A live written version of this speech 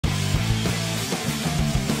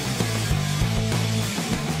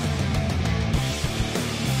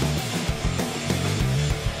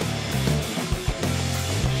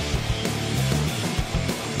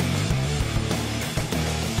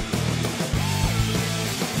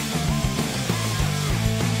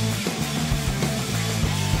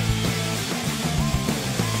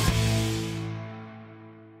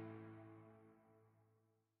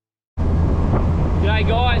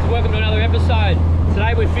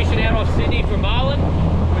fishing out off Sydney from Marlin.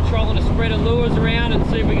 We're trying to spread the lures around and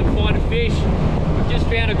see if we can find a fish. We've just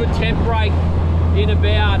found a good temp break in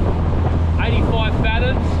about 85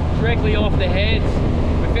 fathoms, directly off the heads.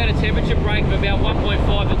 We found a temperature break of about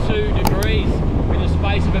 1.5 to 2 degrees in a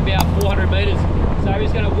space of about 400 metres. So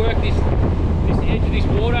he's going to work this edge of this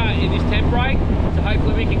water in this temp break, so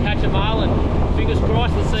hopefully we can catch a marlin. Fingers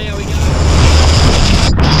crossed, let's see how we go.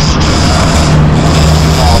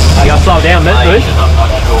 You gotta slow down, mate, Bruce. I'm not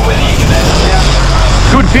sure whether you can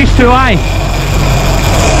good fish too, eh?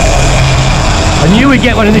 I knew we'd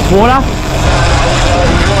get one in this water.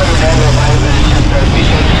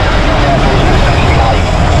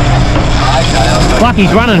 Fuck,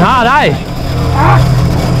 he's running hard, eh?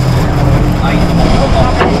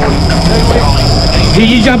 Here,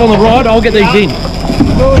 you jump on the rod, I'll get these in.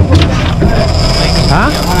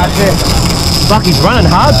 Huh? Fuck, he's running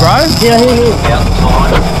hard, bro. Here.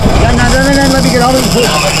 No, let me get hold of the fish.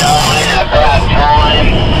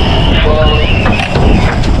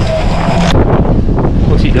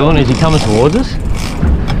 What's he doing? Is he coming towards us?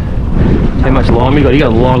 How much line we got? You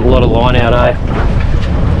got a lot of line out, eh?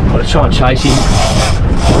 Gotta try and chase him.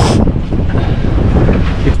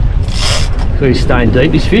 So he's staying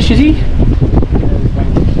deep, this fish, is he?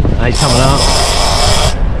 Oh, he's coming up.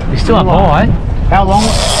 He's still up high. How long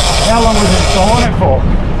was it on it for?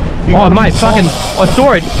 Oh mate, fucking, I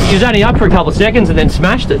saw it. He was only up for a couple of seconds and then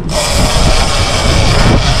smashed it.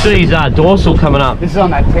 See his dorsal coming up. This is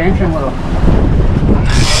on that tantrum lure.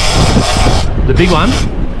 The big one?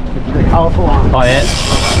 The colourful one. Oh yeah.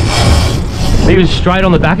 He was straight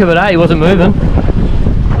on the back of it, eh? He wasn't moving.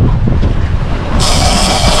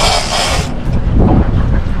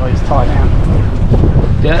 Oh, he's tied down.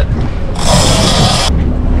 Yeah.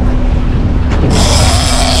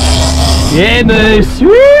 Yeah, Moose.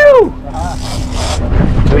 Woo!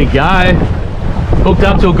 There we go. Hooked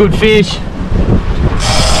up to a good fish.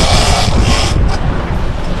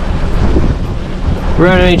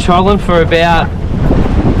 We're only trolling for about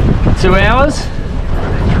 2 hours.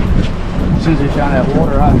 As soon as we found that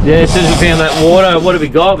water, right? Yeah, as soon as we found that water, what have we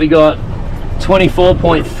got? We got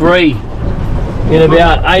 24.3 in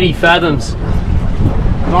about 80 fathoms.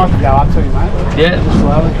 Nice to go up to, mate. Yeah. Just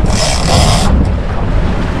slowly.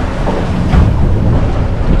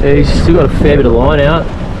 Yeah, he's still got a fair bit of line out.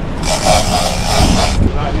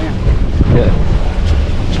 Right now. Yeah.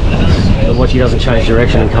 Watch he doesn't change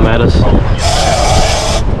direction and come at us.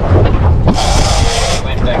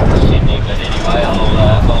 Went back to Sydney, but anyway,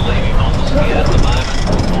 I'll leave him on the skid at the moment.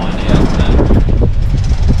 We'll find out.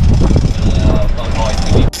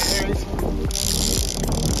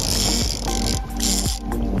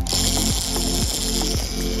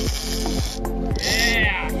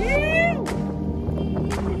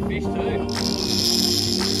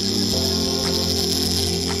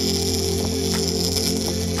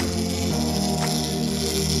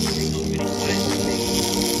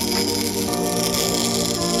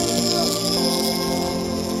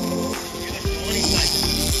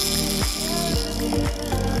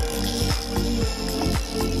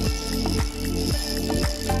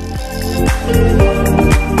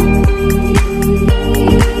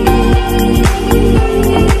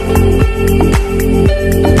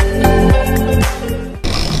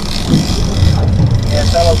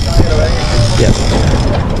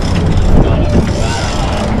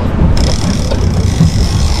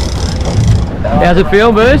 How's it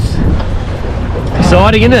feel, Moose?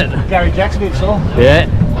 Exciting, isn't it? Gary Jackson did so. Yeah.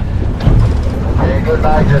 Good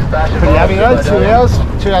mate, just bash it. Pretty happy though, 2 hours.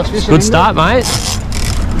 2 hours fishing. Good start, mate.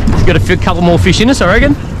 He's got a couple more fish in us, I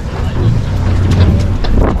reckon.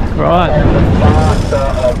 Right.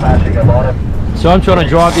 So I'm trying to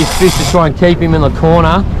drive this fish to try and keep him in the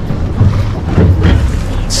corner.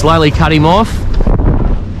 Slowly cut him off.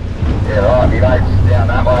 Yeah, right, he lays down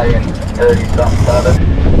that way in 30 something fathoms.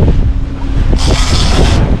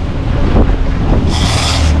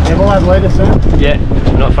 Yeah, we'll have leader soon. Yeah,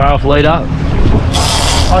 not far off leader.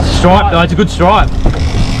 Nice Stripe, no, it's a good stripe.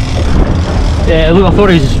 Yeah, look, I thought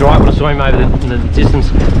he was a stripe when I saw him over in the distance.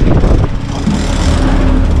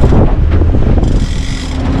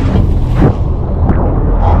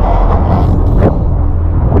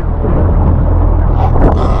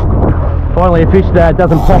 Finally a fish that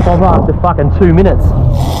doesn't pop off after fucking 2 minutes.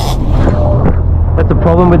 That's the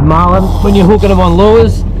problem with marlin. When you're hooking them on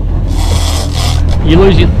lures, you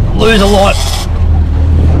lose a lot.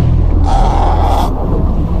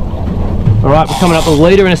 Alright, we're coming up with a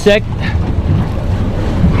leader in a sec.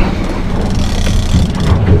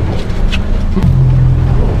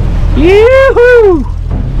 Yoo-hoo!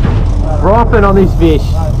 Frothing on this fish.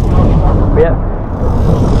 Yep.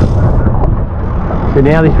 So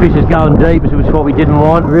now this fish is going deep, which was what we didn't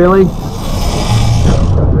want, really.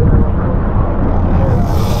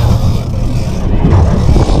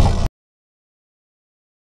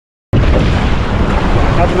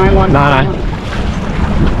 That's the main one. No.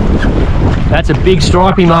 That's a big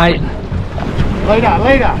stripey, mate. Leader.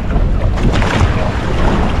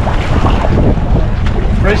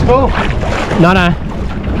 Very small. No.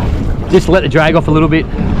 Just let the drag off a little bit.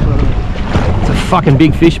 It's a fucking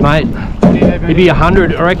big fish, mate. Maybe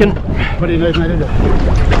 100, I reckon. What do you need me to do?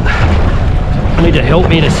 You need to help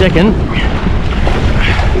me in a second.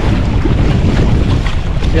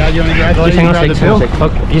 Yeah, you want to grab the Just hang on a grab sec. the bill?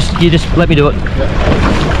 Look, you just let me do it. Yeah.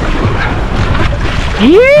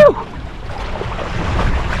 Ew!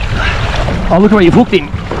 Oh, look where you've hooked him.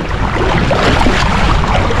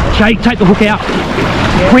 Jake, take the hook out.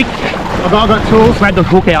 Yeah. Quick. I've got tools. Grab the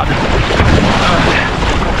hook out.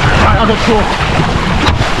 I've got tools.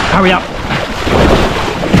 Hurry up.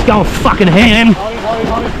 He's going fucking ham.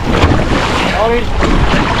 Hold it.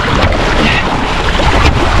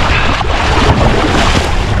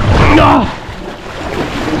 No!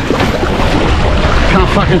 Can't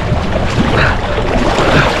fucking...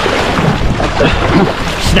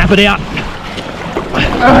 Snap it out.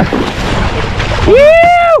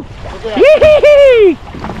 Woo! Yee-hee-hee!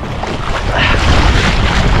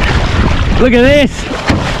 Look at this.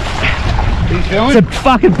 Are you feeling? It's a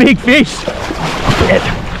fucking big fish.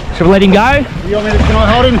 Should we let him go? You want me to... Can I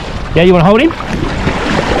hold him? Yeah, you want to hold him?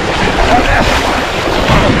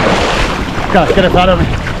 Go, get it out of me.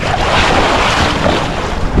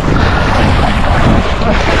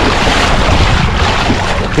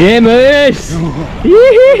 Yeah, moose.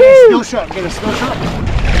 Skill shot. Get a skill shot.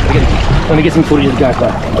 Let me get some footage of the GoPro.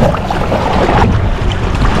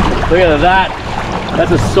 Look at that.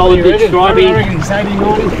 That's a solid big stripey. I reckon he's 80,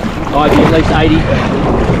 90. I'd be at least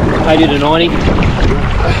 80 to 90.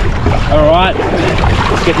 Alright,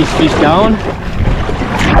 let's get this fish going.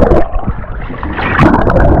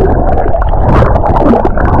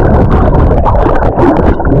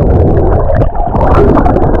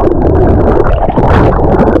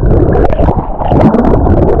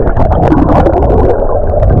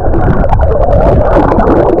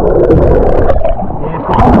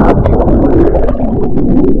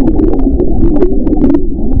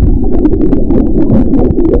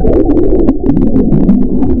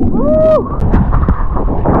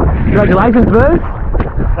 Congratulations, Bruce.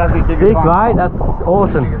 Big, mate. That's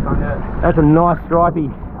awesome. That's a nice stripey.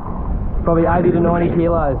 Probably 80 to 90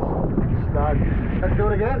 kilos. Let's do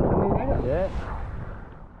it again. Yeah.